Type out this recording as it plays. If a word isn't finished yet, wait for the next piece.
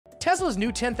Tesla's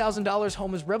new $10,000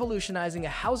 home is revolutionizing a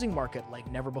housing market like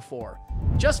never before.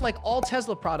 Just like all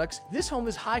Tesla products, this home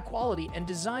is high quality and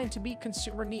designed to meet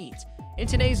consumer needs. In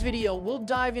today's video, we'll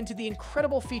dive into the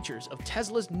incredible features of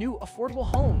Tesla's new affordable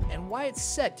home and why it's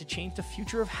set to change the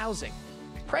future of housing.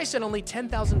 Priced at only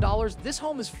 $10,000, this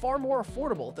home is far more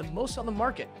affordable than most on the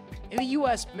market. In the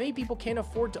US, many people can't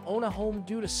afford to own a home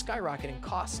due to skyrocketing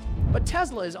costs. But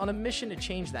Tesla is on a mission to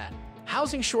change that.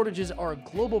 Housing shortages are a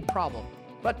global problem,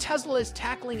 but Tesla is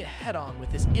tackling it head-on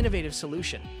with this innovative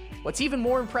solution. What's even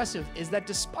more impressive is that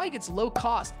despite its low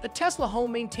cost, the Tesla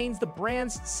home maintains the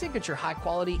brand's signature high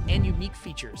quality and unique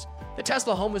features. The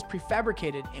Tesla home is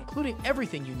prefabricated, including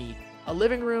everything you need: a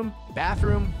living room,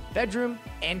 bathroom, bedroom,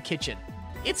 and kitchen.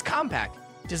 It's compact,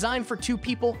 designed for two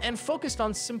people, and focused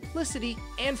on simplicity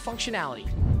and functionality.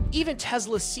 Even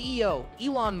Tesla's CEO,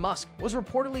 Elon Musk, was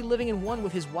reportedly living in one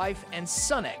with his wife and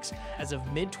son X as of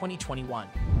mid-2021.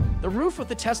 The roof of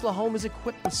the Tesla home is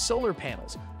equipped with solar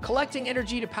panels, collecting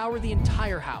energy to power the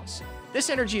entire house. This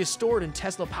energy is stored in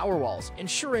Tesla Powerwalls,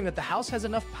 ensuring that the house has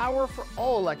enough power for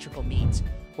all electrical needs.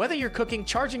 Whether you're cooking,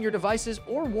 charging your devices,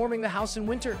 or warming the house in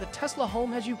winter, the Tesla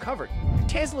home has you covered.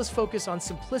 Tesla's focus on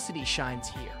simplicity shines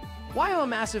here. Why a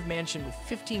massive mansion with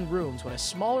 15 rooms when a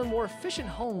smaller, more efficient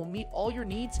home will meet all your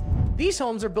needs? These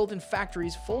homes are built in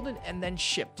factories, folded, and then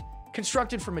shipped.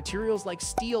 Constructed from materials like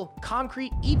steel,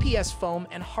 concrete, EPS foam,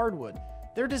 and hardwood,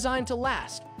 they're designed to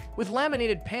last. With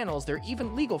laminated panels, they're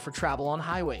even legal for travel on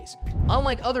highways.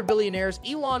 Unlike other billionaires,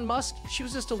 Elon Musk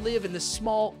chooses to live in this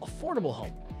small, affordable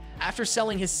home. After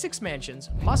selling his 6 mansions,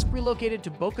 Musk relocated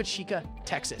to Boca Chica,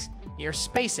 Texas, near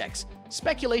SpaceX.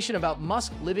 Speculation about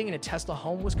Musk living in a Tesla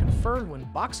home was confirmed when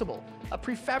Boxable, a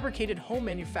prefabricated home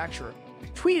manufacturer,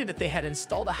 tweeted that they had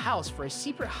installed a house for a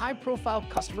secret high-profile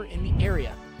customer in the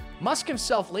area. Musk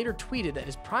himself later tweeted that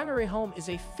his primary home is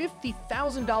a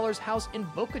 $50,000 house in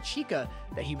Boca Chica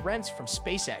that he rents from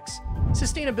SpaceX.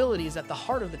 Sustainability is at the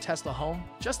heart of the Tesla home,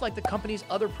 just like the company's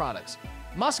other products.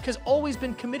 Musk has always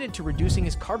been committed to reducing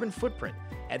his carbon footprint,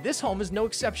 and this home is no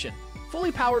exception.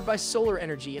 Fully powered by solar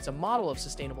energy, it's a model of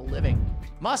sustainable living.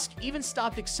 Musk even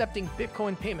stopped accepting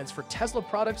Bitcoin payments for Tesla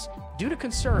products due to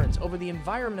concerns over the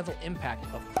environmental impact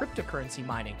of cryptocurrency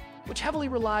mining, which heavily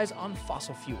relies on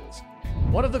fossil fuels.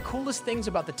 One of the coolest things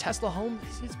about the Tesla home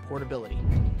is its portability.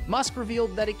 Musk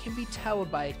revealed that it can be towed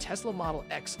by a Tesla Model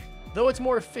X, though it's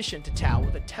more efficient to tow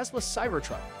with a Tesla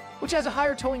Cybertruck, which has a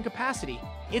higher towing capacity.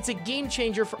 It's a game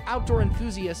changer for outdoor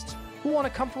enthusiasts who want a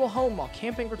comfortable home while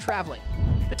camping or traveling.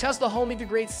 The Tesla home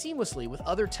integrates seamlessly with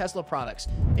other Tesla products.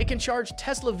 It can charge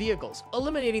Tesla vehicles,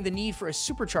 eliminating the need for a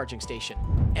supercharging station.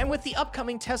 And with the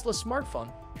upcoming Tesla smartphone,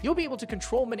 you'll be able to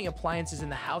control many appliances in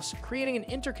the house, creating an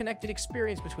interconnected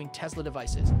experience between Tesla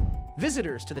devices.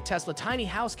 Visitors to the Tesla tiny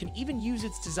house can even use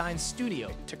its design studio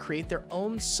to create their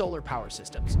own solar power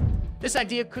systems. This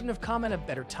idea couldn't have come at a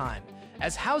better time.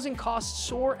 As housing costs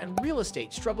soar and real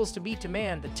estate struggles to meet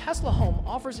demand, the Tesla home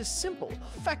offers a simple,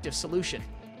 effective solution.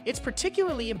 It's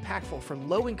particularly impactful for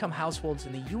low-income households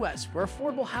in the US, where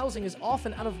affordable housing is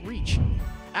often out of reach.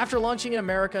 After launching in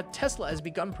America, Tesla has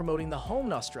begun promoting the home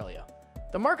in Australia.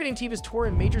 The marketing team has toured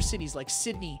in major cities like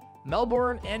Sydney,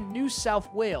 Melbourne, and New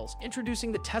South Wales,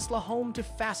 introducing the Tesla home to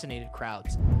fascinated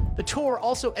crowds. The tour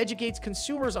also educates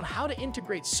consumers on how to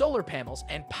integrate solar panels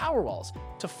and Powerwalls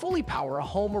to fully power a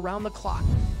home around the clock.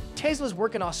 Tesla's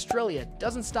work in Australia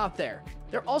doesn't stop there.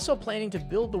 They're also planning to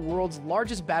build the world's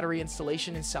largest battery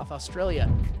installation in South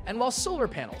Australia. And while solar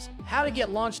panels how to get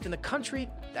launched in the country,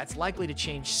 that's likely to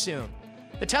change soon.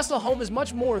 The Tesla home is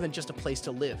much more than just a place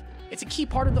to live. It's a key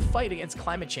part of the fight against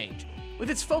climate change. With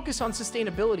its focus on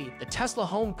sustainability, the Tesla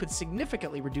home could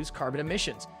significantly reduce carbon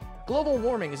emissions. Global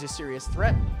warming is a serious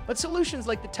threat, but solutions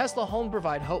like the Tesla home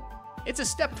provide hope. It's a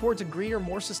step towards a greener,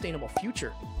 more sustainable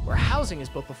future, where housing is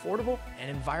both affordable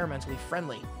and environmentally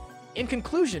friendly. In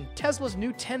conclusion, Tesla's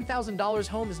new $10,000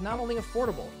 home is not only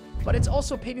affordable, but it's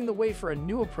also paving the way for a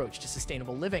new approach to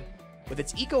sustainable living. With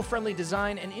its eco-friendly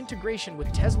design and integration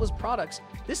with Tesla's products,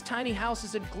 this tiny house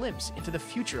is a glimpse into the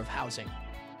future of housing.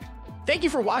 Thank you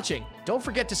for watching. Don't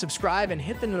forget to subscribe and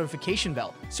hit the notification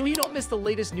bell so you don't miss the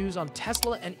latest news on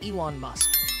Tesla and Elon Musk.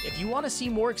 If you want to see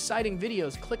more exciting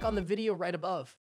videos, click on the video right above.